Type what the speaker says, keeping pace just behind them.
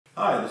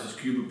Hi, this is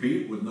Cuba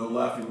Pete with No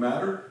Laughing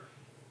Matter.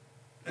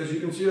 As you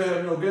can see, I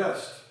have no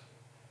guest,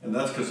 and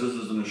that's because this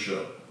isn't a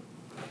show.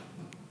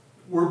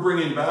 We're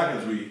bringing back,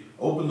 as we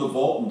open the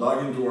vault and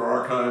dive into our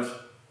archives,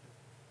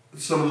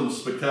 some of the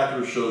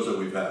spectacular shows that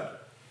we've had.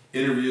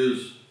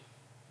 Interviews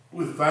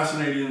with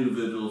fascinating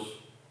individuals,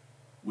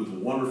 with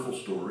wonderful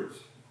stories,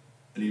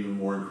 and even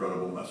more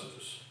incredible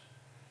messages.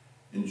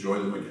 Enjoy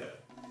them again.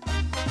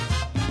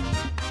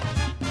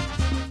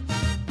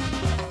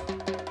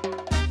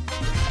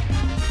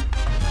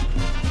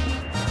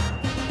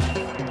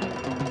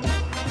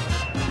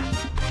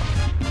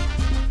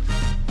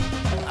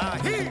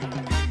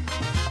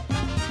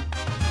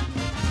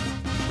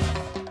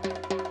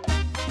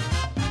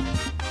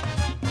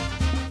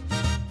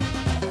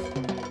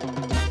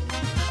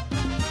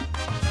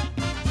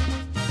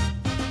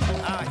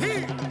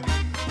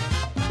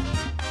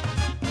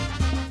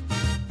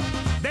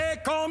 They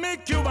call me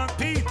Cuba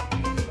Pete.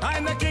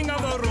 I'm the king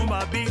of the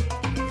rumba beat.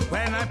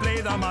 When I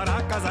play the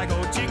maracas, I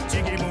go chick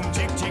chicky boom,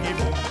 chick chicky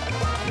boom.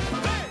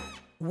 Hey!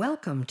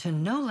 Welcome to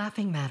No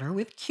Laughing Matter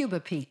with Cuba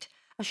Pete,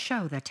 a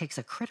show that takes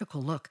a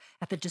critical look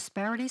at the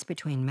disparities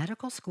between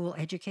medical school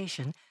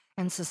education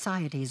and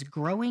society's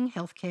growing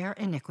healthcare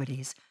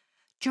inequities.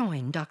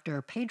 Join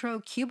Dr. Pedro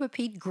Cuba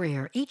Pete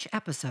Greer each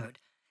episode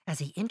as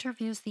he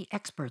interviews the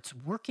experts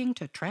working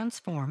to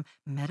transform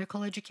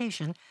medical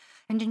education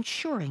and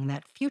ensuring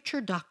that future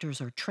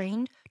doctors are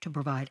trained to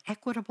provide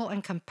equitable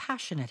and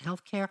compassionate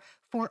healthcare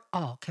for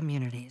all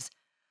communities.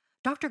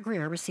 Dr.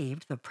 Greer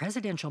received the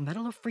Presidential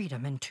Medal of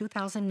Freedom in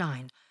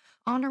 2009,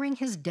 honoring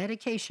his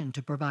dedication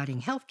to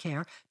providing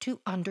healthcare to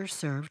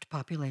underserved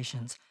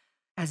populations.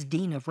 As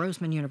Dean of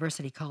Roseman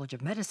University College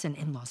of Medicine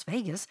in Las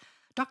Vegas,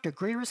 Dr.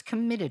 Greer is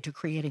committed to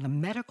creating a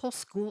medical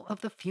school of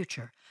the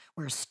future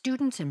where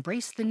students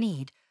embrace the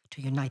need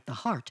to unite the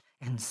heart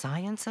and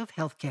science of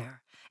healthcare.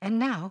 And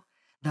now,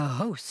 the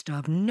host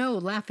of No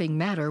Laughing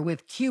Matter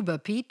with Cuba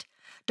Pete,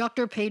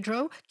 Dr.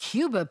 Pedro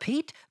Cuba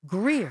Pete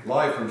Greer.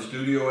 Live from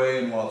Studio A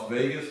in Las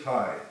Vegas,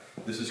 hi,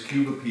 this is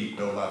Cuba Pete,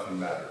 No Laughing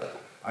Matter.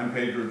 I'm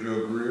Pedro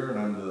Joe Greer, and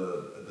I'm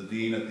the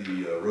Dean at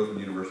the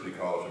Roseman University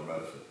College of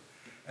Medicine.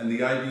 And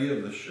the idea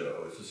of this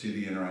show is to see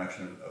the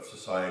interaction of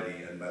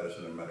society and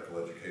medicine and medical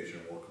education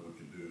and what we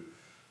can do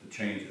to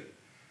change it.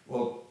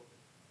 Well,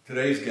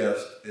 today's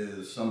guest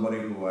is somebody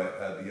who I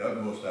had the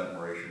utmost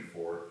admiration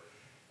for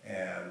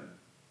and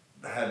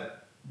had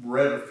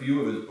read a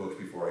few of his books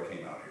before I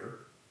came out here.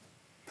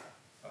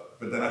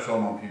 But then I saw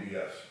him on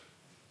PBS.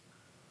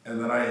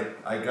 And then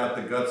I got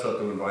the guts up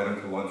to invite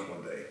him to lunch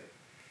one day.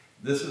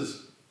 This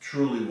is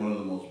truly one of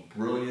the most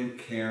brilliant,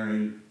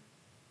 caring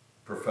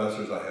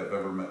professors I have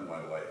ever met in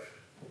my life.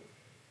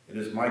 It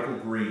is Michael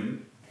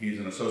Green. He's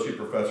an associate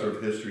professor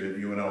of history at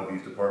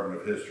UNLV's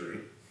Department of History.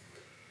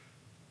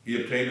 He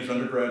obtained his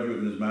undergraduate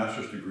and his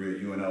master's degree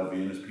at UNLV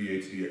and his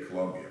Ph.D. at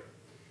Columbia.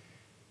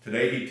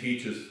 Today he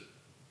teaches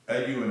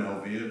at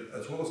UNLV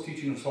as well as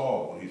teaching us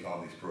all when he's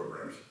on these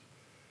programs.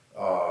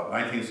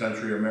 19th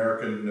century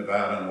American,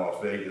 Nevada, and Las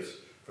Vegas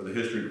for the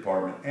history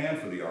department and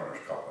for the honors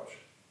college.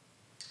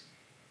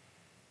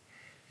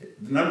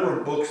 The number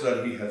of books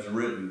that he has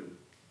written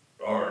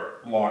are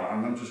long.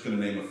 I'm just going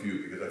to name a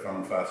few because I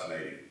found them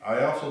fascinating.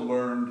 I also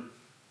learned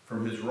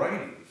from his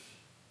writings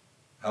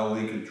how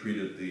Lincoln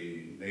treated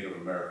the Native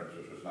Americans,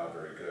 which was not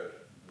very good.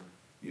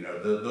 You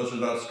know, those are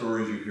not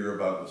stories you hear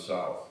about in the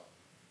South.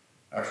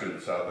 Actually, in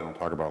the South, they don't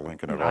talk about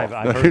Lincoln at all.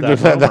 I've heard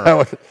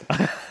that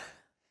rumor.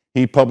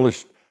 He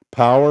published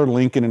Power,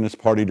 Lincoln and His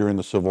Party During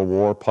the Civil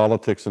War,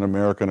 Politics in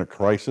America in a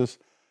Crisis,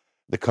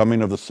 The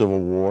Coming of the Civil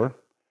War,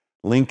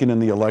 Lincoln in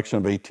the Election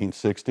of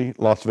 1860,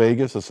 Las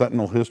Vegas, A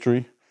Sentinel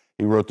History.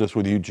 He wrote this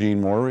with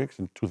Eugene Morwicz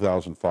in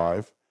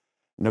 2005.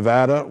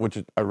 Nevada,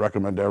 which I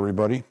recommend to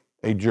everybody,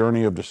 A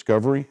Journey of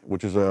Discovery,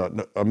 which is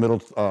a middle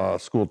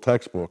school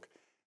textbook.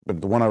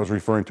 But the one I was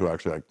referring to,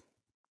 actually,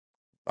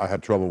 I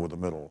had trouble with the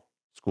middle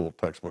school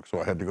textbook,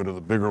 so I had to go to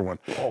the bigger one.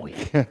 Oh,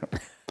 yeah.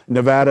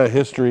 Nevada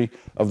History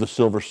of the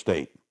Silver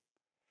State.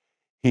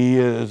 He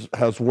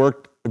has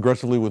worked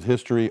aggressively with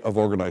history of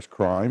organized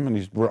crime,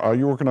 and are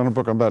you working on a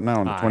book on that now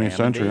in the 20th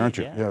century, aren't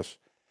you? Yeah. Yes.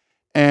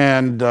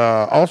 And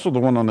also the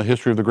one on the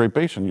history of the Great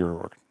Basin you're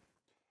working.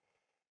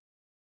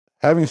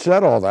 Having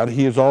said all that,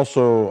 he is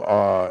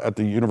also at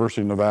the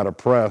University of Nevada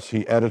Press.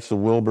 He edits the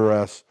Wilbur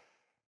S.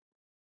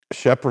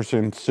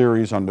 Shepperson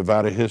Series on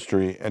Nevada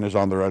history and is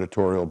on their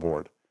editorial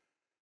board.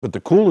 But the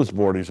coolest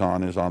board he's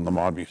on is on the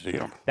Mod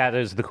Museum. That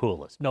is the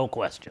coolest, no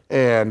question.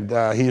 And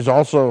he's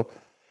also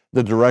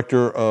the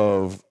director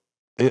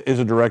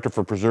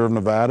for Preserve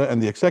Nevada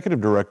and the executive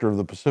director of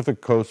the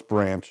Pacific Coast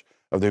branch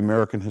of the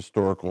American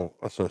Historical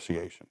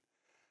Association.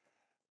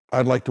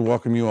 I'd like to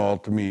welcome you all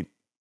to meet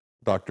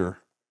Dr.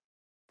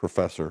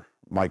 Professor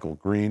Michael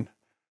Green,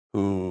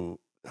 who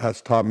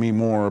has taught me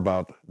more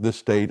about this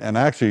state and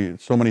actually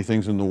so many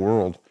things in the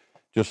world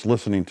just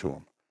listening to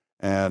him.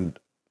 And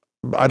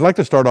I'd like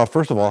to start off,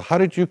 first of all, how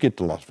did you get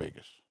to Las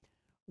Vegas?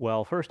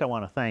 Well, first I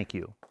want to thank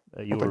you.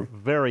 You were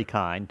very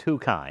kind, too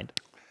kind,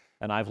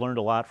 and I've learned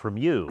a lot from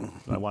you.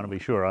 I want to be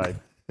sure I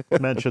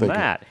mention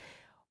that.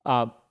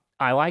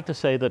 I like to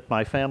say that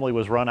my family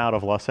was run out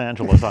of Los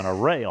Angeles on a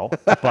rail,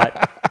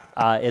 but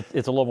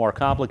it's a little more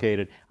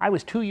complicated. I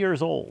was 2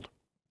 years old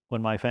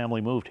when my family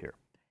moved here.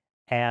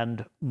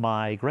 And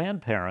my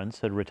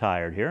grandparents had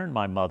retired here, and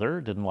my mother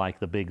didn't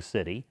like the big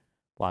city.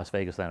 Las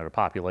Vegas then had a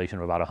population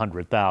of about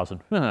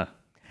 100,000.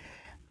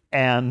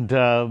 And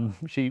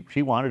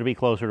she wanted to be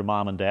closer to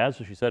mom and dad,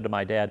 so she said to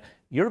my dad,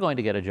 "You're going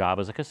to get a job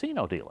as a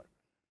casino dealer."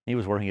 He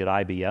was working at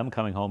IBM,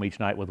 coming home each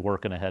night with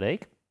work and a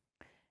headache.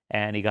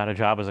 And he got a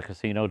job as a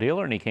casino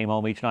dealer, and he came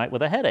home each night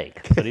with a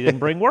headache, but he didn't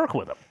bring work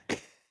with him.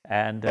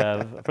 And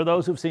for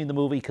those who've seen the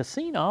movie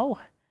Casino,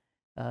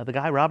 the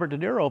guy Robert De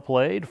Niro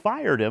played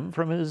fired him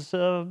from his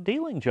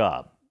dealing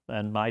job.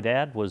 And my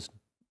dad was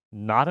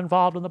not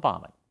involved in the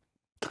bombing.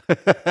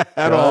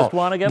 At all. Just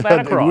want to get that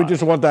across. We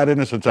just want that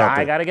innocence out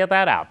there. I got to get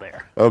that out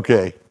there.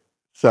 Okay.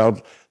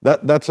 Sounds,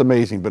 that's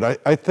amazing.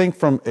 But I think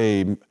from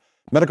a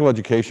medical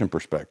education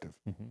perspective,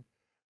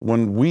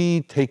 when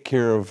we take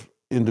care of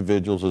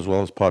individuals as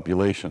well as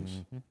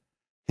populations,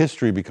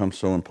 history becomes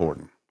so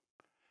important.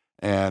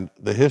 And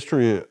the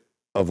history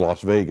of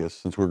Las Vegas,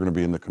 since we're going to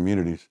be in the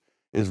communities,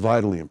 is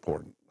vitally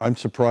important. I'm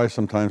surprised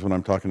sometimes when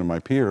I'm talking to my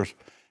peers,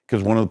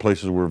 because one of the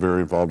places we're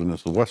very involved in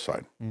is the West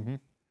Side,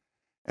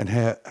 and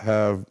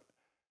have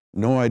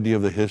no idea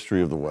of the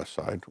history of the West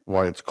Side,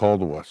 why it's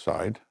called the West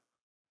Side,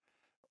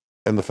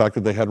 and the fact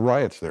that they had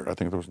riots there. I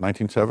think it was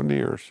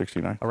 1970 or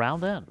 69.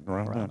 Around then.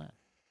 Around then.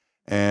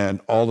 And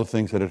all the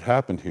things that had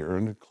happened here,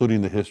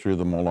 including the history of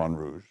the Moulin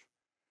Rouge,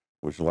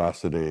 which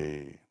lasted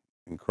a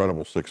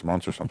incredible 6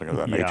 months or something of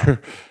that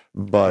nature.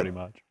 But pretty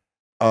much.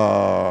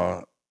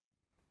 How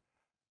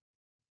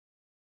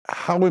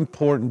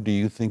important do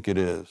you think it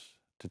is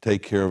to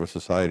take care of a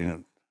society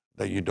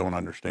that you don't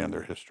understand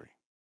their history?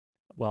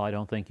 Well, I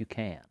don't think you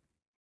can.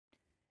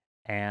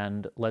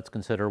 And let's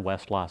consider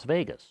West Las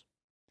Vegas.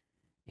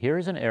 Here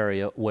is an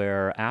area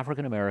where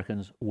African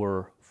Americans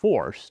were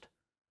forced,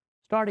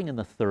 starting in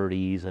the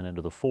 30s and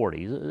into the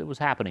 40s. It was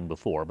happening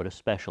before, but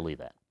especially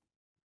then.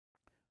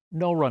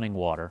 No running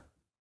water,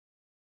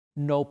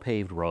 no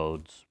paved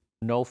roads,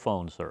 no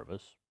phone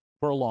service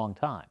for a long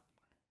time.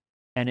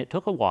 And it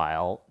took a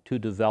while to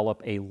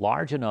develop a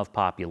large enough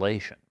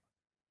population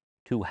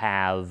to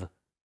have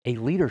a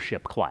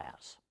leadership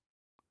class.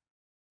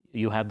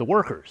 You had the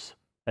workers,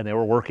 and they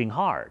were working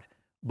hard,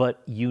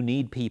 but you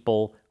need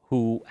people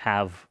who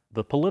have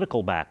the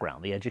political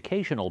background, the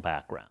educational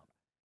background,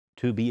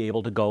 to be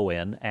able to go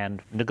in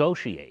and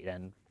negotiate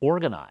and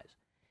organize.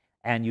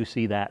 And you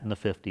see that in the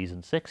 50s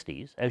and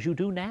 60s, as you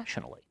do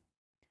nationally.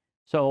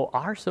 So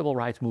our civil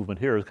rights movement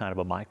here is kind of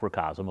a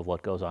microcosm of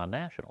what goes on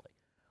nationally.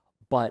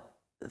 But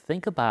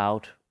think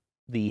about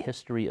the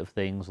history of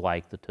things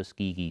like the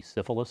Tuskegee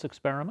syphilis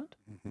experiment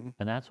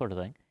and that sort of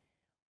thing.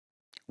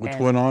 Which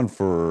went on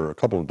for a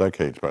couple of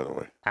decades, by the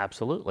way.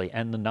 Absolutely.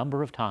 And the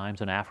number of times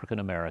an African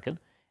American,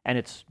 and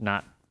it's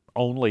not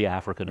only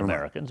African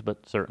Americans,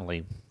 but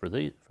certainly for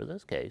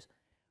this case,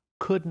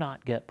 could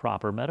not get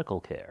proper medical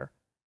care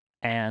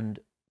and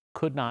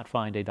could not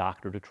find a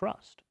doctor to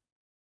trust.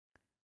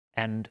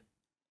 And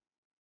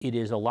it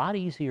is a lot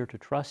easier to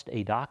trust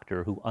a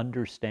doctor who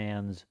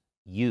understands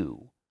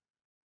you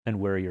and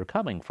where you're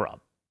coming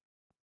from.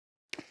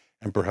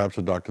 And perhaps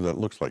a doctor that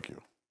looks like you.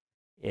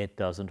 It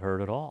doesn't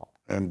hurt at all.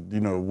 And, you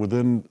know,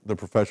 within the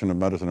profession of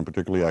medicine, and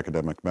particularly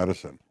academic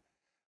medicine,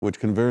 which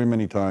can very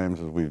many times,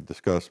 as we've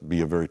discussed,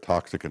 be a very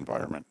toxic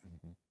environment.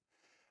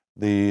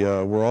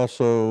 We're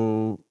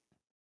also,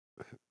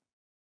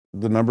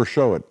 the numbers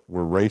show it.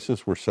 We're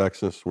racist, we're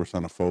sexist, we're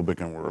xenophobic,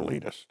 and we're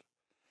elitist.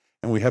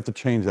 And we have to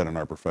change that in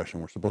our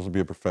profession. We're supposed to be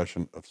a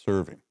profession of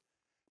serving.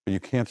 But you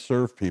can't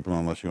serve people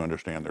unless you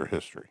understand their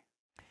history.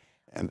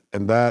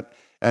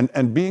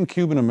 And being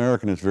Cuban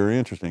American is very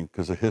interesting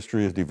because the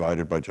history is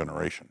divided by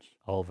generations.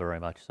 Oh, very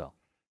much so.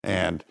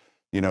 And,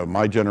 you know,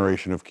 my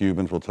generation of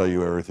Cubans will tell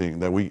you everything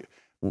that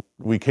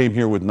we came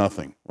here with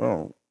nothing.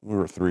 Well, we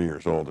were 3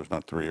 years old. There's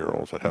not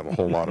 3-year-olds that have a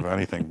whole lot of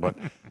anything, but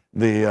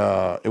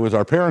it was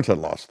our parents that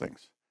lost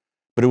things.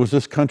 But it was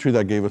this country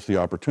that gave us the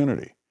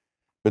opportunity.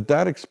 But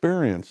that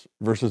experience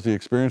versus the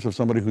experience of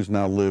somebody who's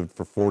now lived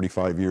for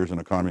 45 years in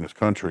a communist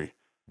country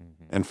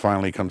and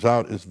finally comes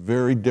out is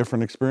very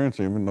different experience,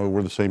 even though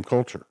we're the same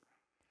culture.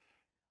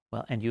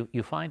 Well, and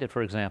you find it,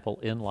 for example,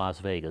 in Las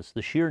Vegas,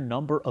 the sheer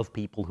number of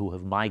people who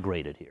have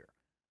migrated here,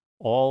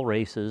 all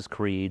races,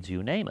 creeds,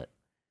 you name it.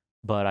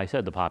 But I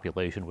said the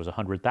population was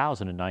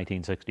 100,000 in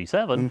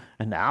 1967,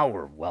 and now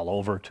we're well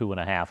over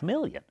 2.5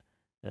 million.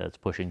 It's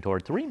pushing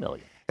toward 3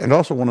 million. And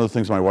also one of the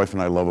things my wife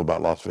and I love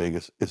about Las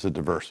Vegas is the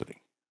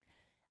diversity.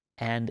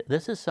 And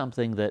this is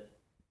something that,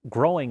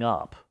 growing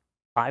up,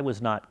 I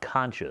was not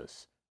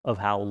conscious of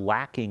how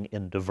lacking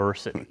in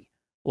diversity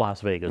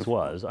Las Vegas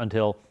was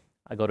until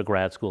I go to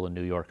grad school in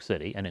New York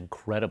City, an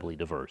incredibly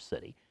diverse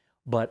city.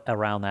 But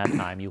around that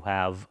time, you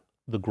have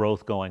the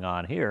growth going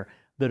on here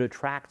that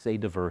attracts a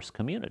diverse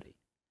community.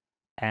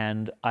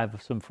 And I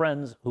have some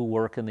friends who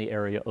work in the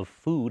area of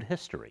food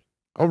history.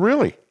 Oh,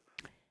 really?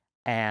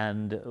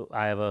 And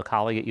I have a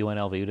colleague at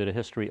UNLV who did a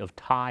history of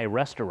Thai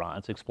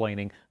restaurants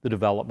explaining the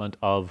development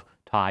of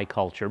Thai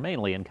culture,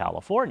 mainly in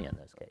California in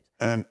this case.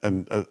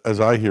 And as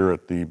I hear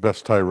it, the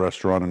best Thai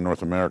restaurant in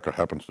North America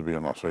happens to be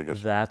in Las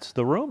Vegas. That's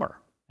the rumor.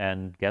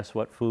 And guess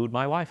what food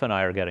my wife and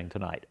I are getting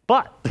tonight?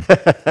 But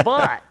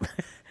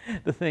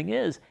the thing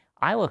is,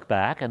 I look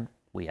back and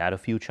we had a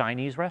few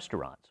Chinese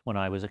restaurants when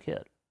I was a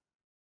kid.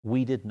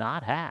 We did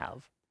not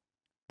have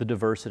the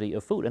diversity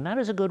of food. And that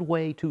is a good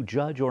way to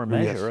judge or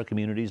measure a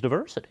community's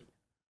diversity,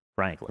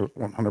 frankly.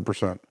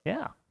 100%.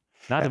 Yeah.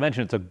 Not to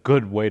mention it's a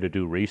good way to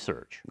do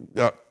research.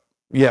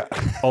 Yeah.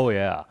 Oh,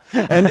 yeah.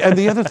 and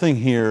the other thing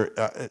here,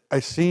 I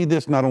see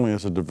this not only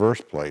as a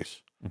diverse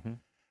place,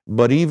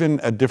 but even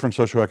at different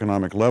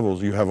socioeconomic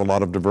levels, you have a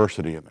lot of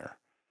diversity in there.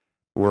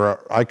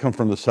 Where I come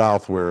from the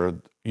South, where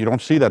you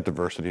don't see that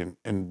diversity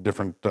in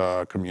different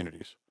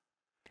communities.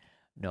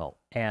 No,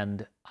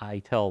 and I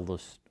tell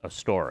this a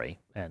story,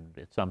 and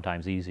it's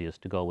sometimes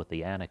easiest to go with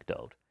the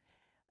anecdote.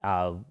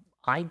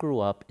 I grew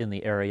up in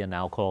the area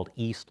now called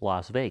East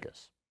Las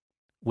Vegas,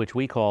 which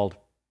we called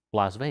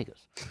Las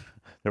Vegas.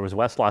 There was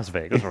West Las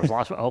Vegas, there was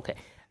Las Vegas, okay.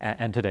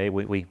 And today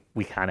we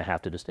kind of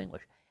have to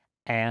distinguish.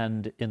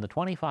 And in the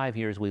 25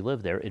 years we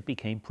lived there, it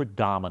became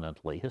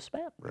predominantly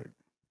Hispanic. Right.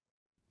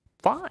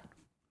 Fine.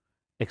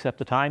 Except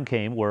the time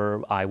came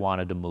where I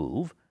wanted to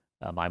move.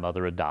 My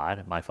mother had died,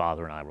 and my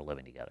father and I were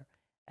living together.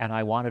 And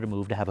I wanted to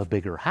move to have a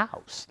bigger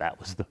house. That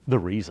was the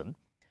reason.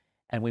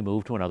 And we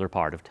moved to another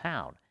part of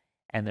town.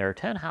 And there are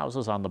 10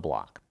 houses on the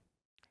block.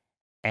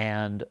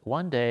 And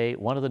one day,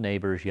 one of the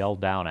neighbors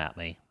yelled down at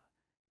me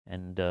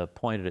and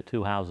pointed at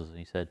 2 houses, and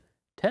he said,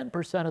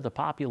 10% of the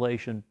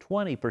population,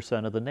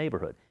 20% of the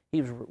neighborhood.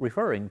 He was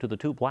referring to the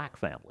 2 black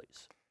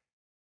families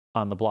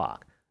on the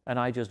block. And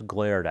I just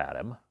glared at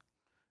him.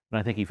 And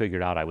I think he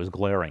figured out I was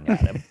glaring at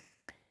him.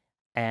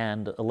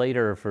 And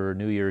later, for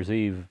New Year's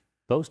Eve,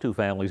 those 2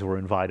 families were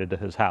invited to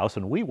his house,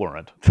 and we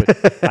weren't, which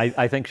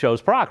I think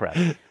shows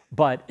progress.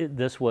 But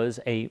this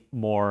was a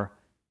more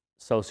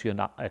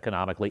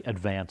socioeconomically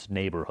advanced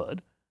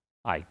neighborhood.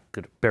 I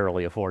could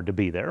barely afford to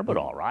be there, but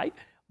all right.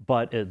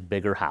 But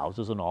bigger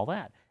houses and all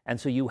that. And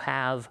so you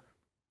have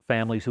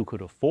families who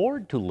could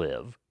afford to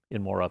live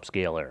in more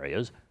upscale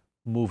areas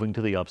moving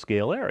to the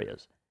upscale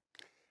areas.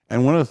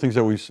 And one of the things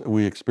that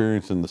we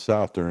experienced in the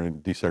South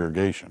during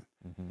desegregation,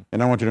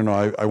 and I want you to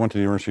know, I went to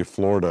the University of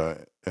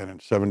Florida, and in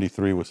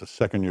 '73 was the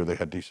second year they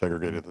had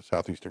desegregated the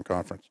Southeastern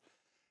Conference.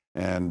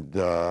 And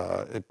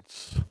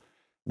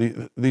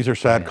these are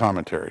sad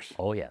commentaries.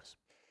 Oh, yes.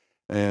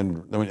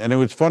 And it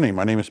was funny.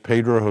 My name is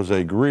Pedro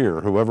Jose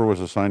Greer. Whoever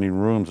was assigning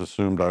rooms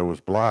assumed I was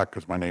black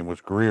because my name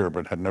was Greer,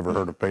 but had never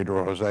heard of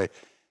Pedro Jose.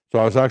 So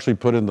I was actually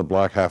put in the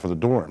black half of the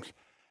dorms.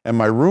 And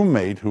my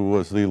roommate, who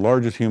was the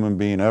largest human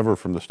being ever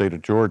from the state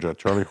of Georgia,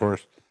 Charlie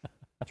Horace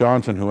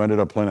Johnson, who ended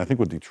up playing, I think,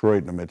 with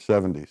Detroit in the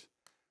mid-'70s.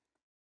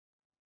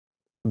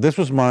 This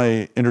was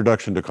my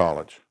introduction to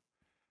college.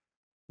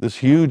 This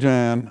huge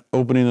man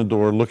opening the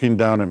door, looking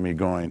down at me,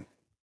 going,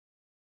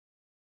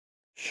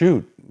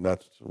 shoot,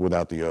 that's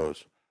without the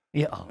O's.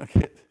 Yeah.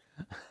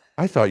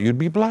 I thought you'd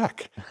be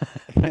black.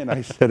 And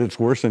I said, it's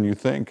worse than you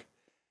think.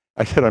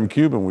 I said, I'm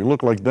Cuban. We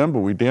look like them, but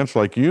we dance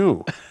like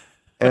you.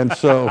 And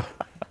so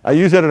I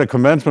use that at a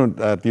commencement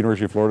at the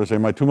University of Florida to say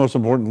my 2 most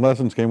important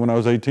lessons came when I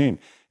was 18.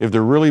 If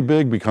they're really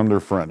big, become their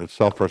friend. It's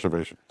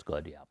self-preservation. It's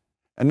good, yeah.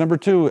 And number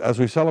 2, as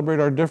we celebrate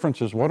our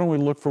differences, why don't we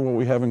look for what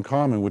we have in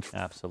common, which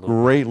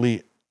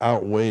greatly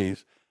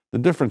outweighs the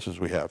differences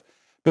we have.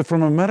 But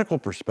from a medical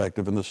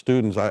perspective, and the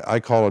students, I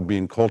call it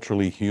being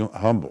culturally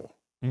humble.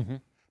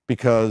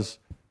 Because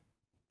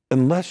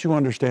unless you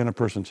understand a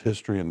person's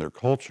history and their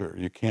culture,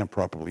 you can't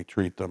properly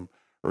treat them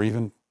or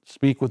even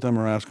speak with them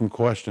or ask them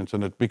questions.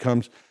 And it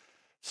becomes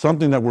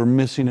something that we're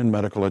missing in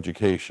medical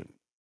education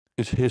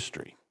is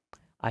history.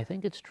 I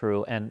think it's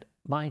true. And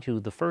mind you,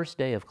 the first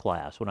day of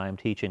class, when I'm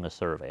teaching a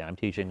survey, I'm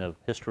teaching a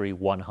History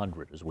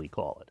 100, as we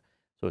call it.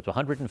 So it's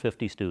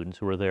 150 students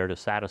who are there to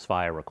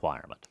satisfy a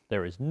requirement.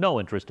 There is no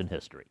interest in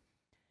history.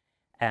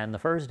 And the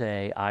first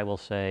day, I will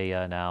say,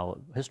 now,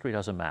 history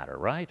doesn't matter,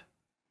 right?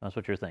 That's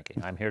what you're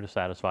thinking. I'm here to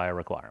satisfy a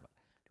requirement.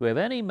 Do we have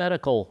any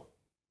medical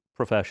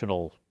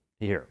professional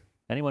here?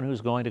 Anyone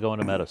who's going to go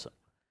into medicine?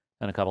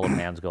 And a couple of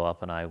hands go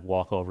up, and I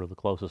walk over to the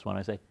closest one.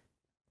 I say,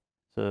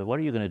 so what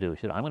are you going to do?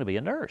 She said, I'm going to be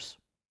a nurse.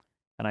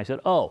 And I said,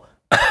 oh,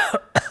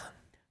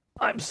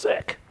 I'm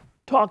sick.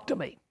 Talk to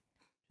me.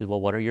 She said,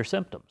 well, what are your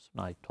symptoms?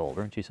 And I told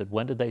her, and she said,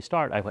 when did they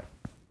start? I went,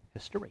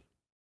 history.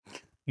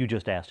 You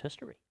just asked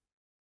history.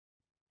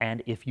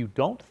 And if you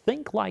don't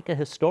think like a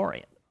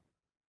historian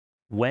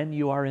when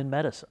you are in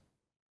medicine,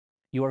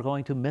 you are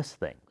going to miss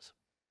things.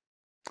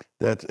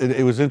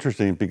 It was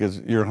interesting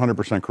because you're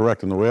 100%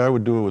 correct. And the way I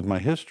would do it with my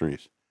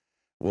histories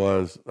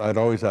was I'd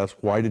always ask,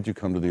 why did you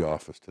come to the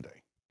office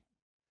today?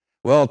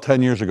 Well,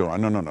 10 years ago.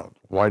 No.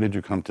 Why did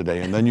you come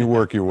today? And then you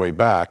work your way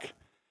back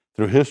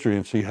through history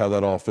and see how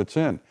that all fits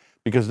in.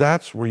 Because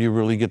that's where you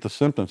really get the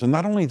symptoms. And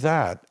not only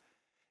that,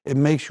 it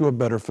makes you a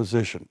better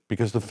physician.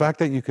 Because the fact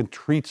that you can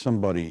treat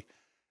somebody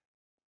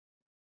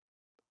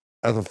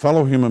as a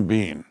fellow human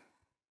being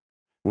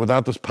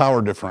without this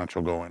power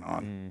differential going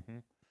on,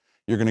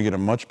 you're going to get a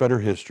much better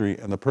history,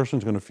 and the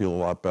person's going to feel a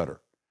lot better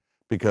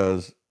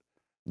because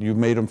you've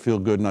made them feel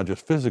good, not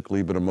just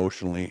physically, but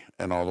emotionally,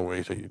 and all the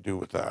ways that you do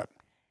with that.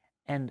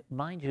 And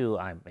mind you,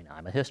 I'm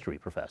a history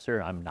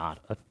professor. I'm not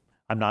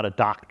a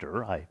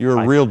doctor. You're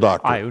a real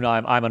doctor.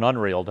 I'm an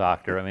unreal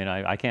doctor. I mean,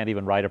 I can't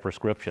even write a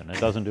prescription. It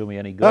doesn't do me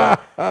any good.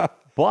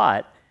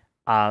 But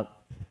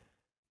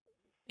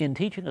in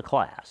teaching a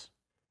class,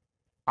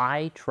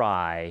 I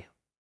try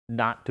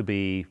not to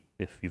be,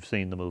 if you've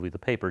seen the movie The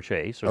Paper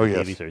Chase or the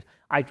TV series,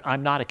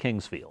 I'm not a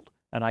Kingsfield,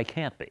 and I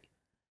can't be.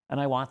 And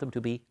I want them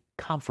to be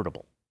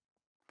comfortable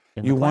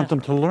in You the want them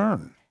classroom. to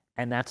learn.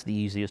 And that's the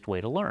easiest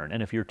way to learn.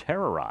 And if you're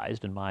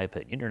terrorized, in my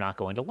opinion, you're not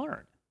going to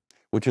learn.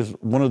 Which is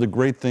one of the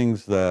great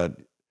things that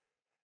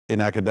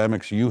in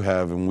academics you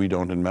have and we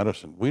don't in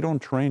medicine. We don't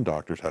train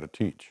doctors how to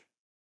teach.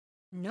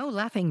 No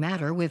Laughing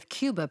Matter with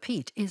Cuba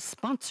Pete is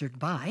sponsored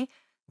by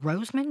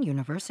Roseman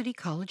University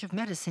College of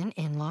Medicine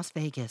in Las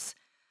Vegas.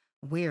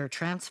 We're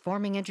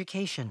transforming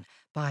education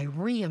by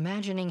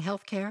reimagining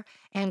healthcare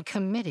and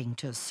committing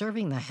to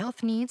serving the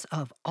health needs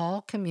of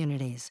all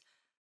communities.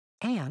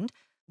 And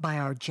by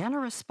our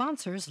generous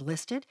sponsors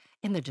listed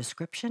in the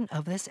description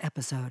of this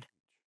episode.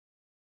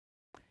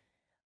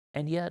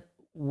 And yet,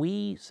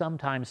 we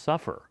sometimes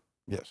suffer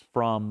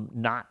from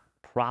not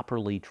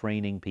properly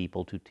training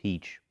people to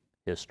teach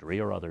history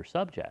or other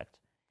subjects.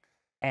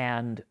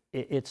 And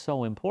it's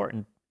so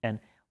important. And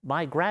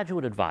my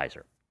graduate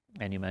advisor,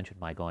 and you mentioned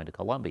my going to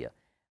Columbia,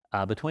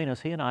 between us,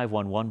 he and I have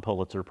won 1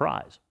 Pulitzer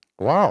Prize.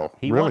 Wow,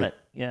 He really? won it.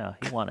 Yeah,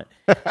 he won it.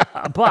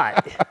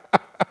 But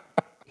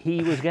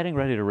he was getting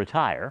ready to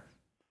retire,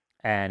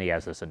 and he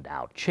has this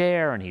endowed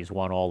chair, and he's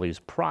won all these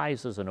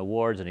prizes and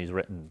awards, and he's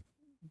written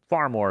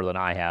far more than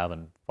I have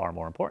and far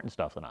more important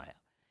stuff than I have.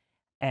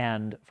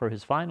 And for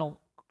his final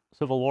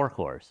Civil War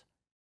course,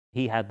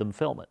 he had them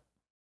film it.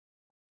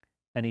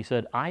 And he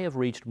said, I have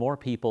reached more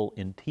people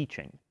in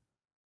teaching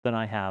than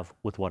I have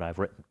with what I've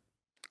written.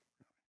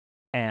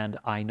 And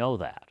I know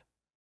that.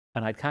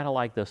 And I'd kind of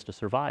like this to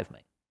survive me.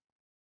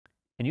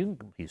 And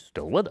he's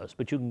still with us,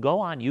 but you can go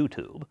on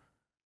YouTube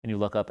and you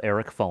look up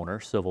Eric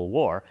Foner, Civil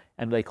War,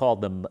 and they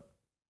called them,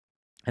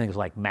 I think it was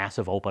like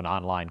massive open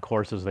online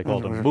courses, they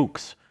called them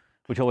MOOCs,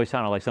 which always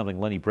sounded like something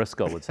Lenny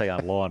Briscoe would say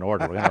on Law and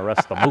Order. We're going to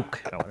arrest the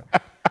MOOC. You know?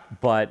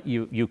 But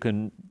you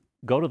can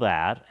go to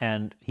that,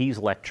 and he's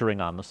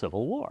lecturing on the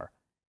Civil War.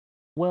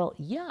 Well,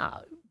 yeah,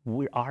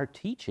 our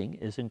teaching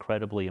is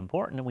incredibly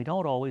important, and we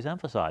don't always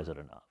emphasize it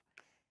enough.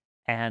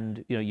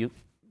 And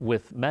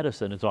with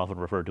medicine, it's often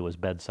referred to as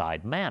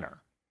bedside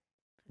manner.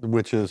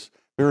 Which is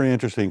very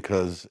interesting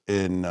because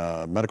in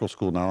medical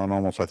school now, and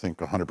almost I think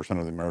 100%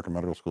 of the American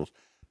medical schools,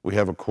 we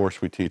have a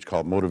course we teach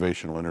called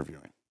motivational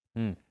interviewing.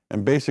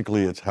 And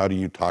basically it's how do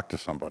you talk to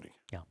somebody?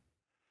 Yeah.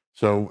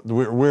 So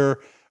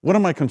one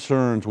of my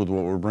concerns with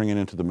what we're bringing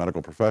into the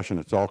medical profession,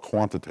 it's all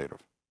quantitative.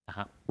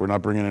 We're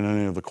not bringing in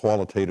any of the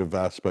qualitative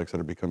aspects that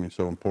are becoming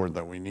so important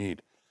that we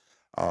need.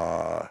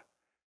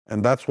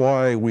 And that's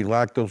why we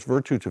lack those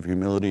virtues of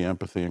humility,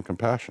 empathy, and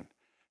compassion.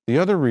 The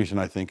other reason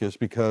I think is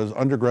because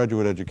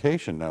undergraduate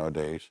education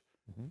nowadays,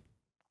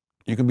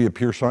 you can be a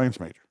pure science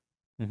major,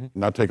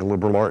 not take a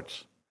liberal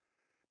arts.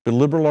 But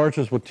liberal arts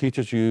is what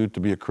teaches you to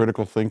be a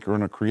critical thinker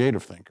and a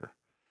creative thinker,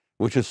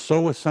 which is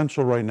so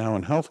essential right now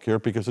in healthcare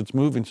because it's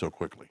moving so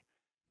quickly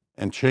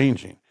and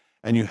changing.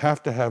 And you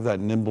have to have that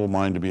nimble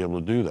mind to be able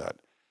to do that.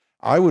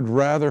 I would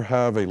rather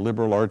have a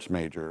liberal arts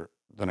major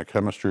than a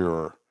chemistry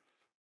or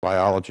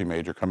biology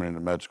major coming into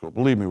med school.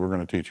 Believe me, we're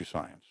going to teach you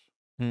science.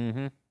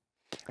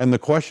 And the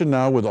question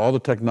now with all the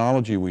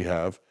technology we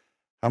have,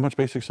 how much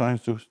basic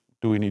science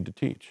do we need to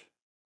teach?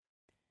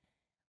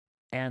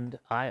 And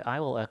I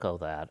will echo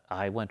that.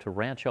 I went to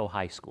Rancho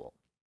High School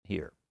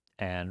here,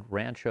 and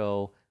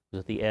Rancho was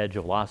at the edge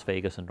of Las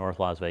Vegas and North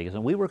Las Vegas,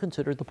 and we were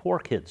considered the poor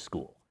kids'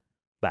 school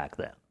back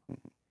then.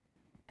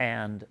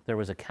 And there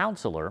was a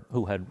counselor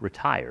who had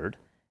retired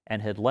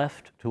and had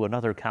left to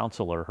another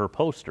counselor her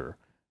poster,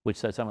 which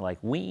said something like,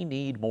 we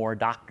need more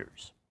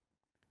doctors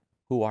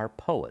who are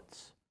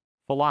poets,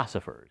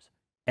 philosophers,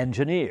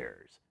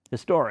 engineers,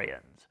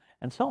 historians,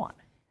 and so on.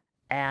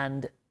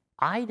 And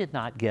I did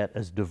not get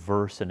as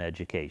diverse an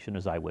education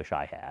as I wish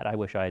I had. I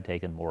wish I had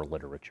taken more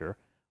literature,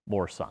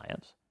 more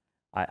science.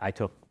 I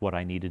took what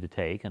I needed to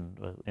take and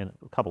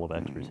a couple of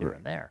extras here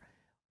and there.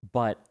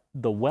 But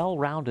the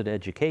well-rounded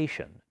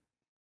education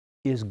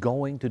is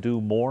going to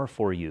do more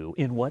for you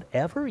in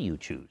whatever you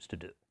choose to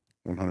do.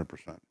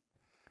 100%.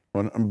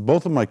 When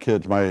both of my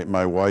kids,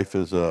 my wife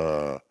is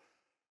a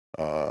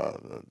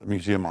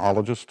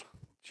museumologist.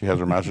 She has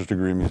her master's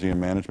degree in museum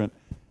management.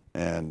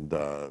 And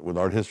with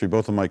art history,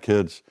 both of my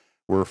kids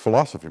were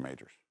philosophy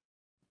majors.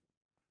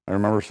 I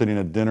remember sitting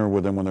at dinner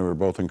with them when they were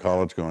both in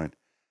college going,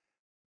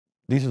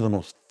 these are the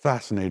most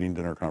fascinating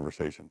dinner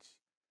conversations.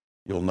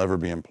 You'll never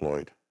be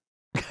employed.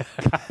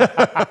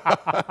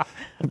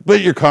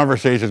 But your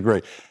conversation is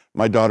great.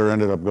 My daughter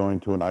ended up going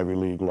to an Ivy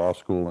League law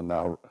school and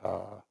now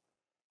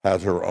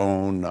has her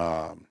own,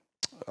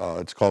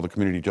 it's called the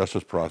Community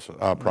Justice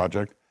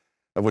Project,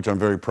 of which I'm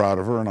very proud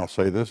of her. And I'll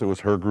say this, it was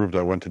her group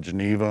that went to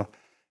Geneva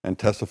and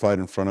testified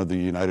in front of the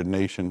United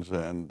Nations,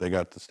 and they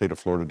got the state of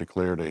Florida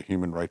declared a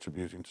human rights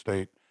abusing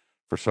state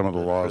for some of the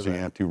laws, the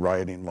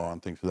anti-rioting law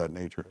and things of that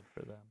nature.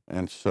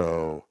 And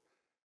so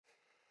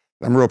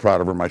I'm real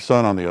proud of her. My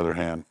son, on the other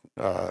hand,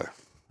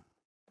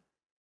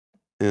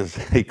 is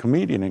a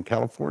comedian in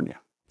California.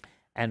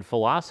 And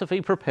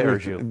philosophy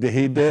prepares you.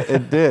 He did.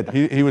 It did.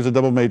 He was a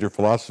double major,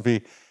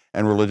 philosophy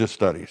and religious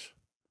studies.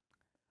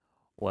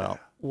 Well,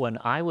 when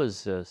I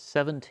was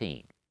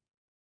 17,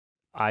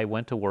 I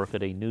went to work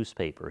at a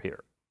newspaper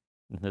here.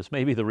 And this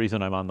may be the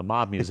reason I'm on the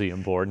Mob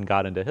Museum board and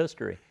got into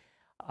history.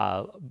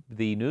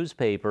 The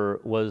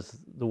newspaper was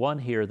the one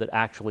here that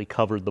actually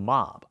covered the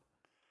mob.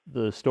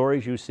 The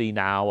stories you see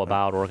now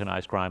about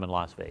organized crime in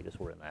Las Vegas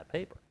were in that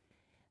paper.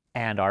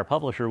 And our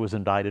publisher was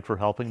indicted for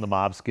helping the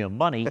mob skim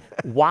money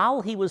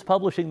while he was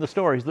publishing the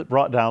stories that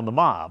brought down the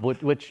mob,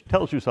 which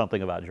tells you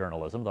something about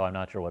journalism, though I'm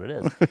not sure what it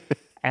is.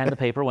 And the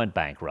paper went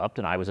bankrupt,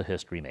 and I was a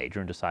history major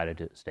and decided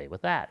to stay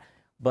with that.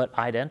 But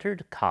I'd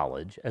entered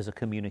college as a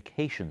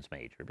communications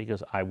major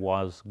because I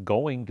was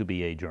going to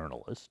be a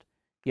journalist,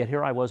 yet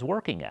here I was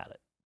working at it.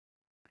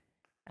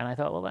 And I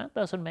thought, well, that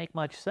doesn't make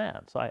much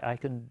sense. I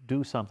can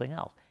do something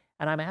else.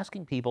 And I'm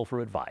asking people for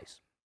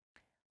advice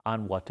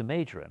on what to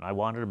major in. I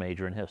wanted to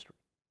major in history.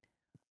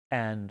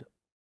 And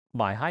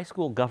my high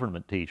school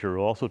government teacher,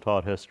 who also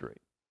taught history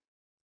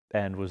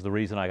and was the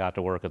reason I got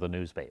to work at the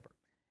newspaper,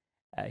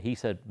 he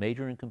said,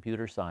 major in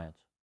computer science.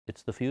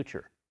 It's the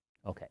future.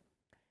 Okay.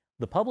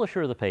 The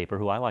publisher of the paper,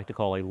 who I like to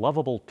call a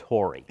lovable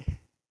Tory,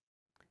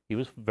 he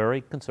was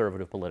very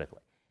conservative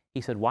politically.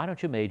 He said, why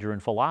don't you major in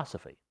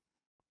philosophy?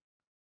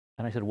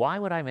 And I said, why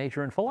would I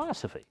major in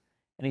philosophy?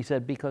 And he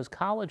said, because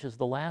college is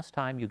the last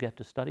time you get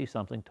to study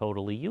something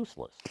totally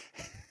useless.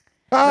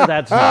 Now,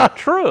 that's not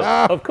true,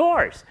 of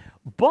course.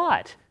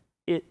 But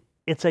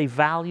it's a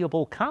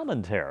valuable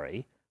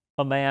commentary.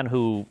 A man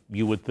who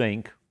you would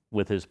think,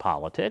 with his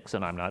politics,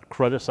 and I'm not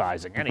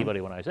criticizing anybody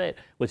when I say it,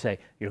 would say,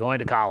 you're going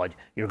to college,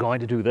 you're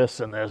going to do this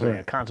and this,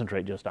 and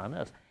concentrate just on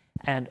this.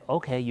 And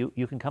okay,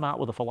 you can come out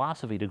with a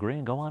philosophy degree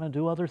and go on and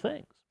do other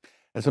things.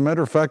 As a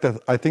matter of fact,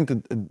 I think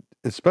that,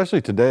 especially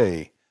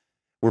today,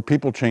 where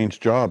people change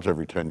jobs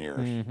every 10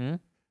 years,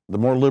 the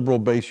more liberal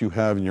base you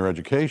have in your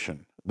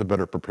education, the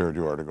better prepared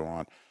you are to go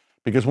on.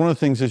 Because one of the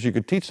things is you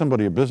could teach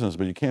somebody a business,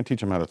 but you can't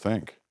teach them how to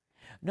think.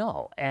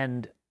 No,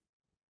 and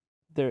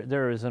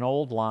there is an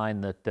old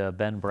line that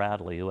Ben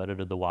Bradley, who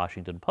edited the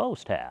Washington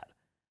Post, had,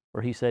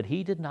 where he said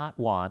he did not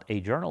want a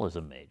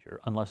journalism major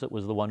unless it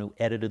was the one who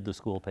edited the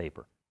school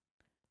paper.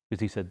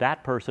 Because he said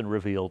that person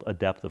revealed a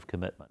depth of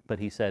commitment. But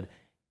he said,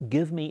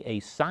 give me a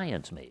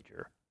science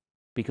major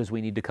because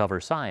we need to cover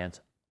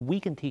science.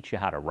 We can teach you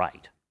how to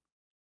write.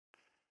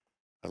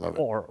 I love it.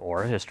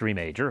 Or a history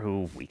major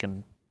who we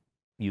can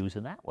use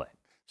in that way.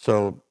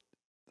 So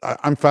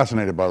I'm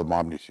fascinated by the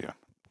Mob Museum.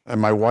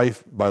 And my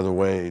wife, by the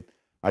way,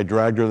 I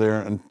dragged her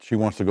there and she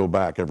wants to go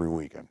back every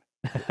weekend.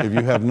 If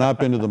you have not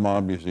been to the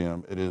Mob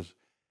Museum, it is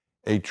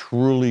a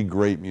truly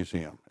great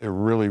museum. It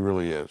really,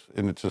 really is.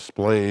 In its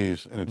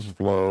displays and its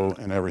flow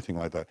and everything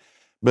like that.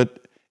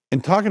 But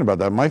in talking about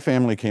that, my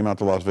family came out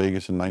to Las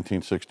Vegas in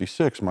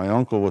 1966. My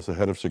uncle was the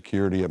head of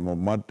security at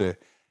Momonte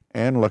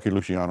and Lucky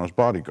Luciano's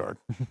bodyguard.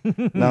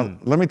 Now,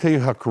 let me tell you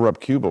how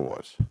corrupt Cuba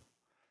was.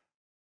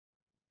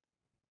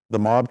 The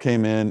mob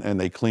came in and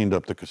they cleaned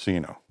up the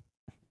casino.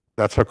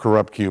 That's how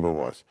corrupt Cuba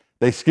was.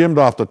 They skimmed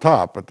off the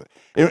top. But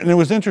and it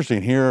was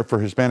interesting here for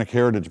Hispanic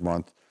Heritage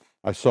Month.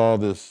 I saw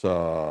this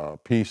PSA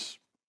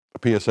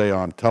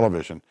on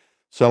television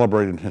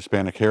celebrating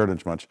Hispanic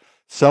Heritage Month,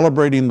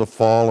 celebrating the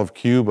fall of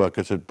Cuba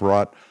because it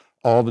brought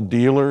all the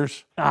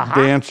dealers,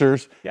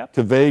 dancers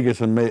to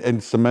Vegas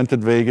and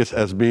cemented Vegas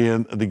as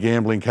being the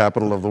gambling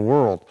capital of the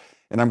world.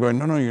 And I'm going,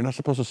 no, you're not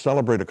supposed to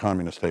celebrate a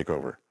communist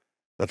takeover.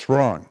 That's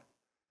wrong.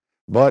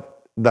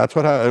 But that's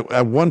what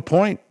at one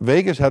point,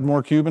 Vegas had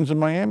more Cubans than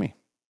Miami.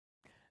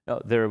 No,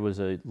 there was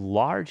a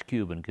large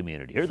Cuban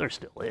community here. There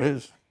still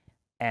is.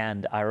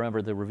 And I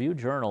remember the Review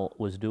Journal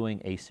was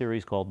doing a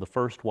series called The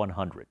First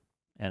 100.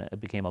 And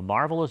it became a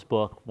marvelous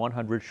book,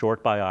 100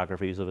 short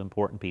biographies of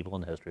important people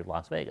in the history of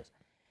Las Vegas.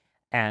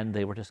 And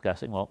they were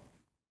discussing, well,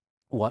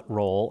 what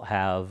role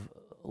have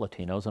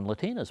Latinos and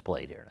Latinas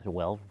played here? And I said,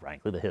 well,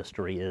 frankly, the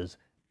history is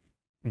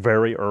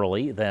very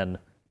early, then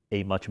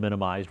a much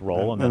minimized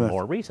role, and then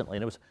more recently.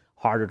 And it was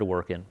harder to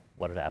work in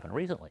what had happened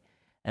recently.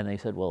 And they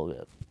said, well,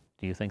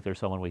 do you think there's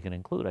someone we can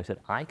include? I said,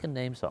 I can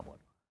name someone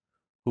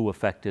who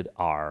affected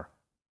our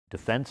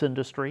defense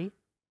industry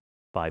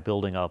by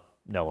building up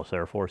Nellis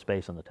Air Force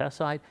Base on the test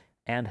site,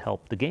 and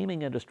helped the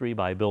gaming industry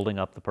by building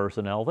up the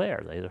personnel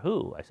there. They said,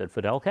 who? I said,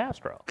 Fidel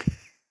Castro.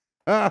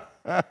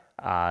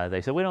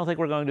 They said, we don't think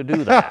we're going to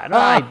do that. And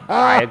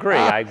I agree.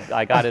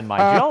 I got in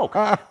my joke.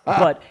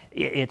 But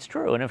it's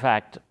true. And in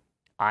fact,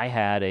 I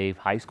had a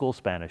high school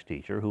Spanish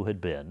teacher who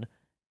had been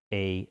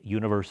a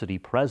university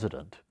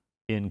president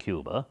in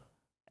Cuba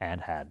and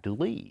had to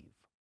leave.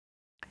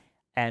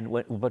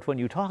 But when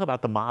you talk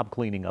about the mob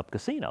cleaning up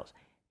casinos,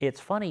 it's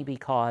funny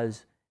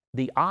because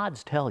the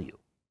odds tell you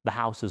the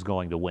House is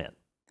going to win.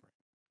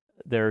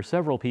 There are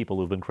several people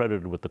who've been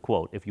credited with the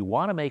quote, if you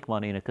want to make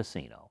money in a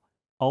casino,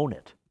 own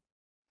it.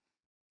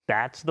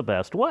 That's the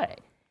best way.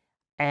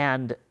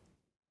 And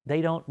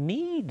they don't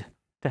need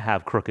to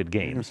have crooked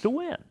games to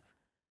win.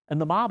 And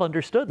the mob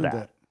understood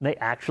that. They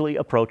actually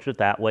approached it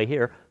that way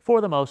here,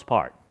 for the most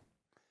part.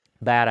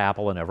 Bad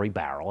apple in every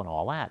barrel and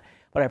all that.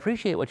 But I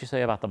appreciate what you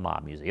say about the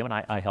Mob Museum,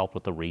 and I help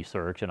with the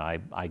research, and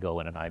I go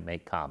in and I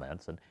make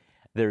comments. And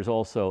there's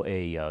also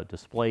a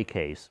display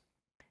case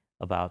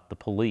about the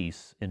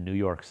police in New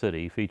York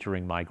City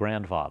featuring my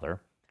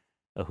grandfather,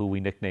 who we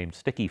nicknamed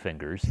Sticky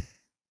Fingers.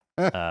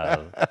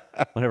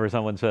 Whenever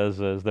someone says,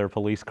 is there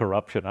police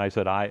corruption? I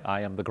said,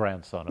 I am the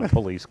grandson of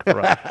police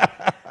corruption.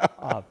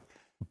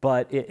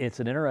 But it's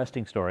an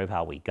interesting story of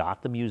how we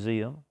got the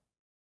museum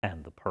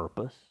and the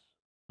purpose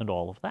and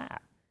all of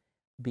that.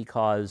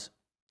 Because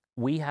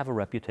we have a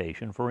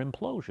reputation for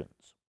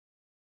implosions.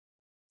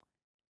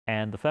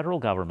 And the federal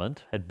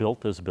government had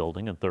built this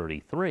building in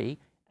 '33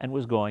 and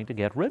was going to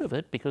get rid of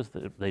it because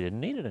they didn't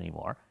need it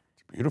anymore.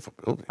 It's a beautiful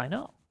building. I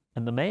know.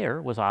 And the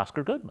mayor was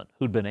Oscar Goodman,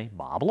 who'd been a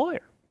mob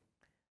lawyer.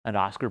 And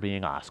Oscar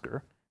being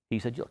Oscar, he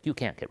said, look, you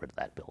can't get rid of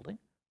that building.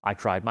 I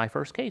tried my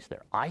first case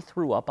there. I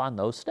threw up on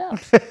those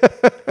steps.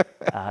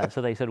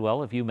 So they said,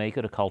 well, if you make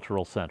it a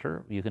cultural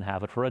center, you can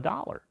have it for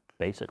 $1,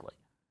 basically.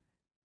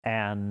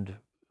 And,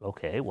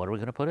 okay, what are we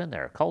going to put in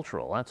there?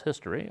 Cultural, that's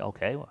history,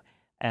 okay.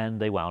 And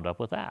they wound up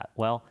with that.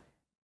 Well,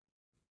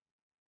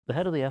 the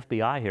head of the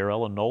FBI here,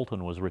 Ellen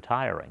Knowlton, was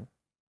retiring.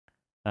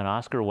 And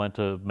Oscar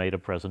made a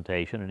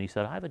presentation, and he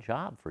said, I have a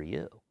job for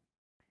you.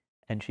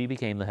 And she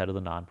became the head of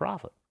the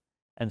nonprofit.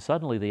 And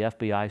suddenly the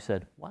FBI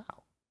said,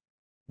 wow,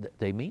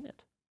 they mean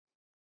it.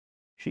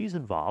 She's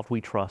involved.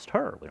 We trust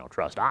her. We don't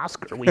trust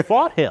Oscar. We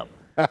fought him.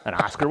 And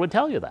Oscar would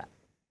tell you that.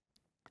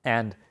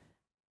 And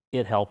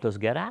it helped us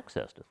get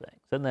access to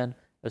things. And then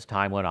as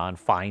time went on,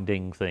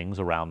 finding things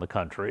around the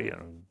country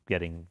and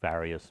getting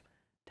various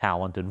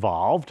talent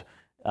involved,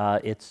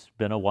 it's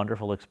been a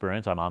wonderful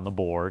experience. I'm on the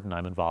board and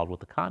I'm involved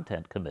with the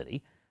content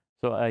committee.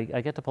 So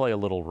I get to play a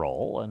little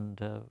role, and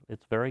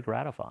it's very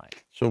gratifying.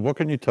 So what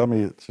can you tell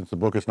me, since the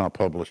book is not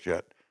published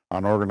yet,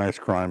 on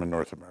organized crime in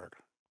North America?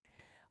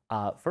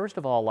 First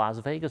of all, Las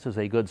Vegas is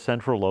a good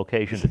central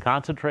location to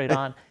concentrate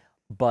on,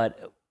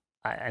 but,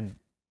 and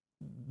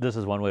this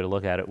is one way to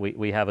look at it,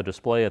 we have a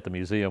display at the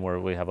museum where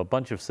we have a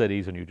bunch of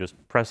cities and you just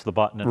press the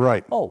button and,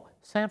 right. Oh,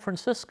 San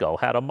Francisco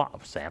had a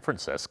mob. San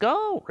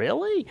Francisco?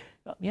 Really?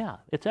 Yeah,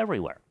 it's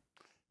everywhere.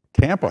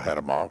 Tampa had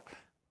a mob.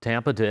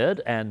 Tampa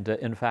did, and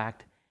in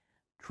fact,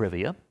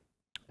 trivia,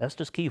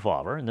 Estes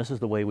Kefauver, and this is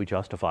the way we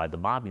justified the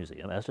Mob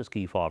Museum, Estes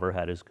Kefauver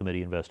had his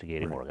committee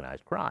investigating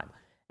organized crime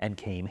and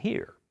came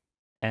here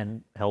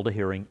and held a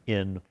hearing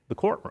in the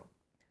courtroom.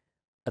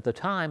 At the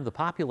time, the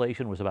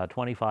population was about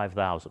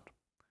 25,000.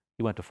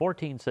 He went to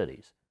 14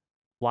 cities.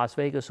 Las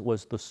Vegas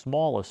was the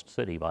smallest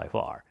city by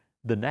far.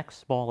 The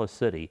next smallest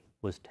city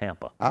was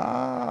Tampa.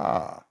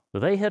 Ah. So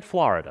they hit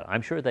Florida.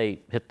 I'm sure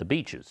they hit the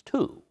beaches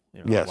too,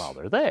 yes. while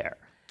they're there.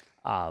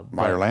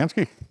 Meyer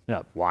Lansky?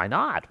 Yeah, why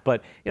not?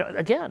 But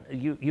again,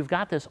 you've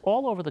got this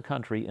all over the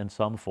country in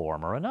some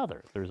form or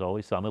another. There's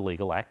always some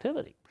illegal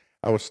activity.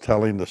 I was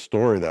telling the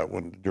story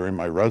that during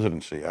my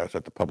residency, I was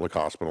at the public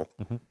hospital,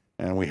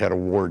 and we had a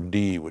Ward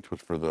D, which was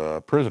for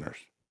the prisoners.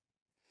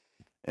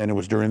 And it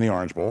was during the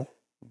Orange Bowl.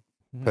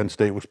 Penn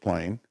State was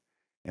playing,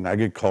 and I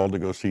get called to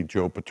go see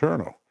Joe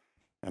Paterno.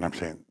 And I'm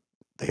saying,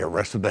 they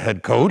arrested the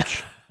head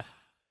coach?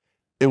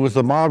 It was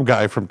the mob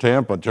guy from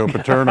Tampa, Joe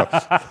Paterno,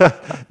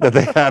 that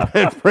they had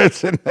in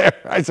prison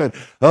there. I said,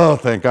 oh,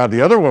 thank God.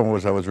 The other one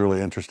was really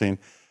interesting.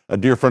 A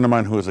dear friend of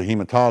mine who was a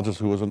hematologist,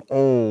 who was an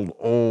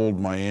old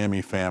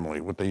Miami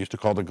family, what they used to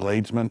call the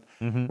Gladesmen,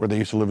 where they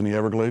used to live in the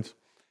Everglades,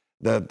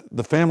 that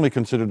the family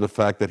considered the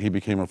fact that he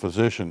became a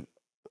physician,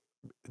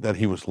 that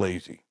he was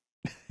lazy.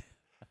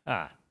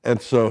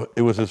 And so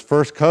it was his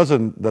first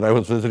cousin that I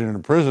was visiting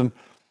in prison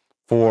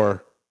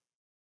for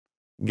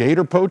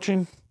gator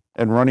poaching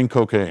and running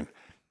cocaine.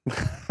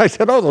 I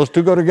said, oh, those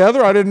two go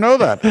together? I didn't know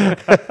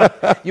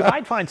that. You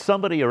might find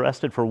somebody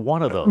arrested for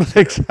one of those.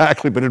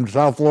 Exactly, but in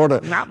South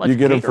Florida, not much you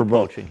get them for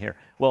both. Poaching here.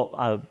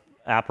 Well,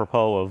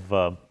 apropos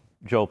of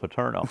Joe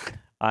Paterno,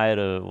 I had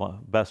a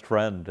best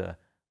friend, his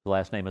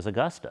last name is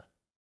Augusta.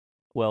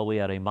 Well, we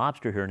had a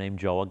mobster here named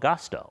Joe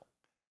Augusto.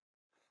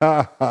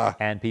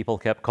 And people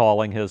kept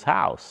calling his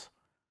house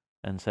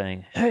and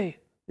saying, hey,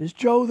 is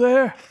Joe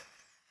there?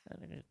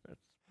 And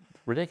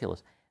it's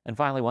ridiculous. And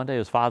finally, one day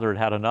his father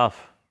had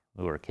enough.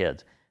 We were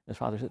kids. His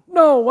father said,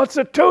 no, what's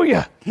it to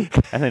you?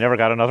 And they never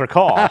got another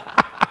call.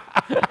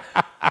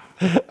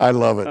 I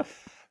love it.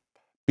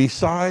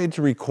 Besides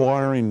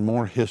requiring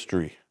more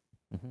history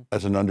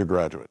as an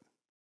undergraduate,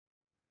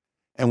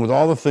 and with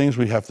all the things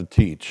we have to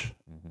teach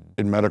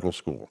in medical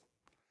school,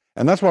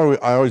 and that's why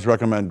I always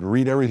recommend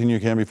read everything you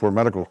can before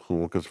medical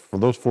school, because for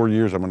those 4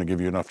 years, I'm going to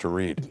give you enough to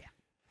read,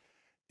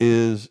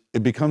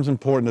 it becomes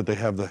important that they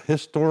have the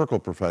historical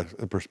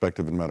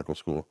perspective in medical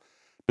school.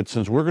 But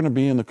since we're going to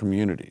be in the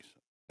communities,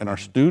 and our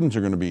students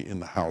are going to be in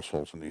the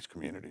households in these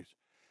communities,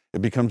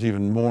 it becomes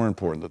even more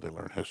important that they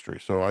learn history.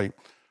 So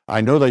I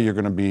I know that you're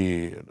going to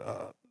be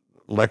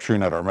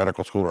lecturing at our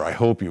medical school, or I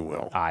hope you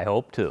will. I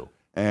hope to.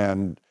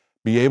 And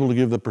be able to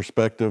give the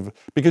perspective,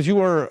 because you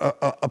are,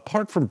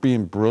 apart from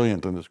being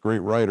brilliant and this great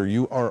writer,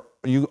 you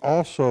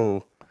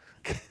also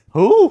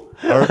Who?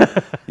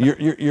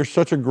 you're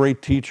such a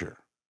great teacher.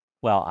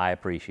 Well, I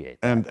appreciate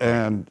that.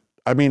 And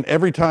I mean,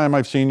 every time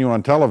I've seen you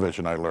on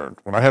television, I learned.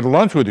 When I had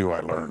lunch with you,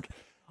 I learned.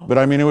 But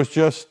I mean, it was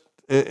just,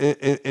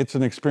 it's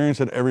an experience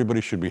that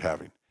everybody should be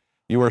having.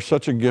 You are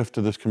such a gift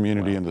to this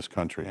community and this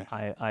country.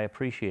 I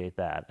appreciate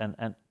that.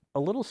 And a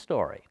little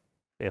story,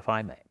 if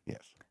I may.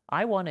 Yes.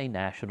 I won a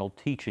national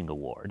teaching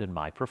award in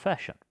my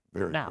profession.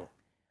 Very now, cool.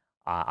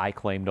 I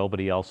claim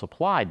nobody else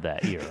applied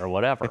that year or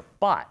whatever,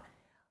 but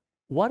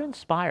what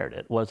inspired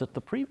it was at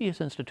the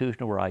previous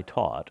institution where I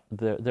taught,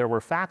 there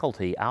were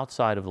faculty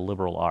outside of the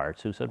liberal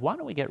arts who said, why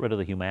don't we get rid of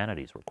the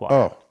humanities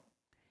requirement? Oh.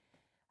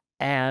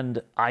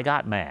 And I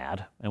got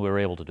mad, and we were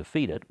able to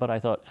defeat it, but I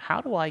thought,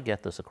 how do I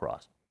get this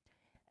across?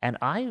 And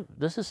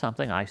this is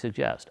something I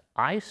suggest.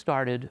 I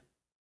started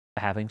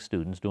having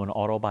students do an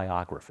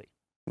autobiography.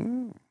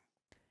 Mm.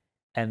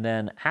 And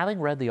then having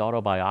read the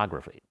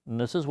autobiography, and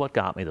this is what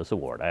got me this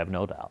award, I have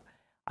no doubt,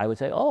 I would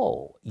say,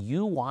 oh,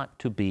 you want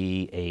to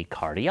be a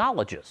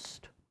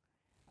cardiologist.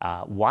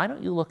 Why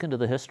don't you look into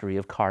the history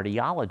of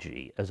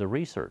cardiology as a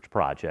research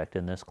project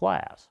in this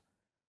class?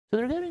 So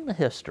they're getting the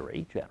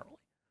history, generally,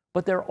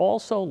 but they're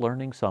also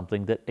learning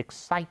something that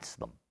excites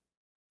them.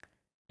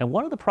 And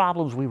one of the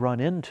problems we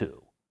run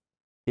into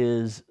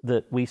is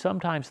that we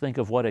sometimes think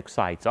of what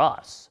excites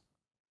us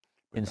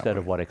instead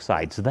of what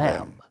excites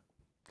them.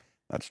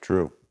 That's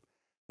true.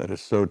 That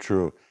is so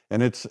true.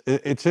 And it's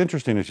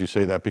interesting as you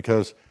say that,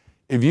 because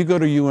if you go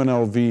to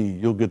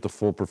UNLV, you'll get the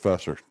full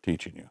professor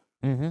teaching you.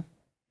 Mm-hmm.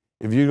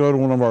 If you go to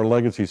one of our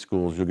legacy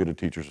schools, you'll get a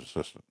teacher's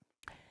assistant.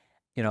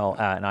 You know,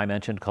 and I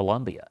mentioned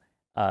Columbia.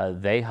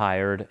 They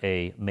hired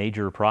a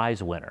major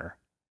prize winner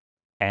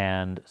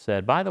and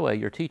said, by the way,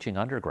 you're teaching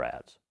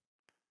undergrads.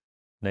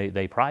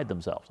 They pride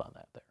themselves on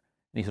that there.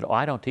 And he said, oh,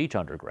 I don't teach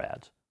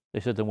undergrads.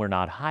 They said, then we're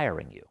not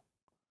hiring you.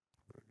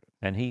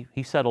 And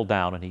he settled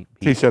down and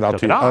he said, I'll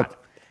took teach. it on.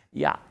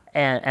 Yeah,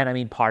 and I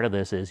mean, part of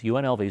this is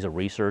UNLV is a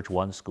research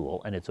one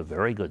school, and it's a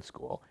very good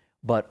school,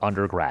 but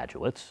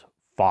undergraduates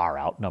far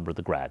outnumber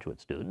the graduate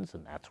students,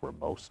 and that's where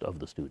most of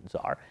the students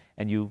are,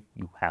 and you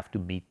have to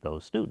meet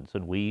those students,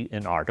 and we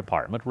in our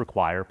department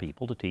require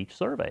people to teach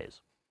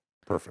surveys.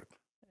 Perfect.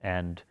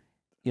 And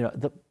you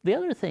know, the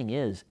other thing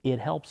is, it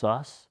helps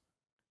us.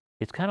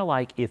 It's kind of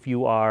like if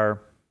you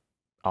are,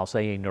 I'll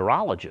say, a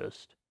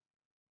neurologist,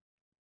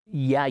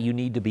 yeah, you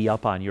need to be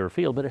up on your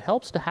field, but it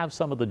helps to have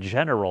some of the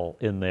general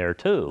in there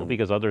too,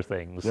 because other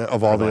things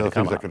of all the other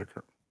things that could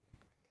occur.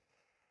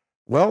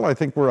 Well, I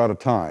think we're out of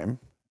time,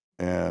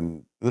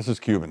 and this is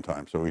Cuban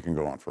time, so we can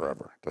go on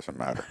forever. It doesn't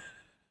matter.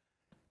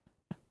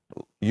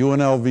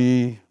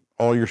 UNLV,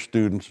 all your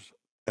students,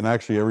 and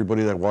actually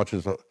everybody that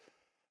watches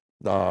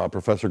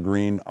Professor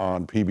Green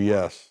on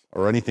PBS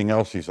or anything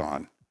else he's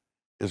on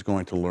is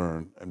going to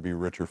learn and be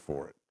richer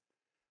for it.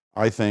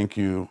 I thank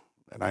you,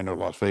 and I know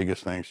Las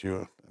Vegas thanks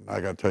you, and I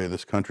got to tell you,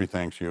 this country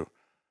thanks you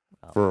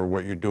for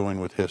what you're doing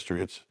with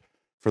history. It's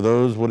for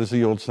those, what is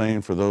the old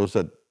saying? For those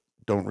that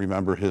don't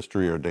remember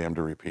history are damned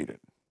to repeat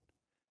it.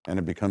 And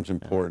it becomes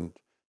important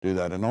to do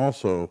that. And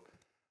also,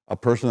 a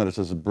person that is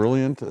as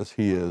brilliant as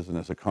he is and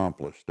as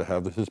accomplished, to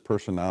have his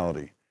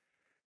personality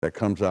that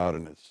comes out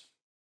and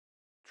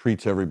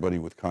treats everybody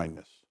with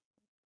kindness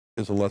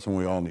is a lesson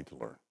we all need to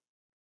learn.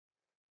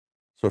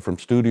 So from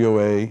Studio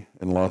A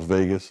in Las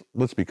Vegas,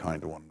 let's be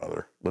kind to one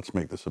another. Let's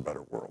make this a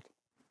better world.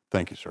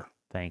 Thank you, sir.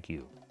 Thank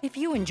you. If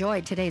you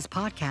enjoyed today's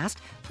podcast,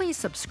 please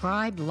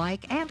subscribe,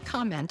 like, and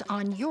comment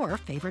on your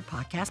favorite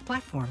podcast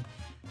platform.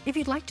 If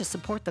you'd like to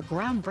support the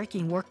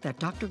groundbreaking work that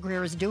Dr.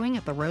 Greer is doing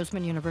at the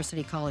Roseman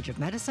University College of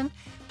Medicine,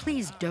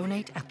 please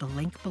donate at the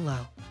link below.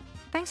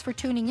 Thanks for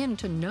tuning in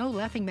to No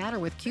Laughing Matter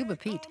with Cuba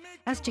Pete,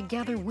 as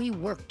together we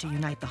work to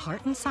unite the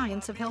heart and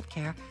science of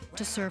healthcare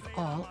to serve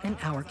all in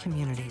our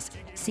communities.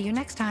 See you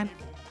next time.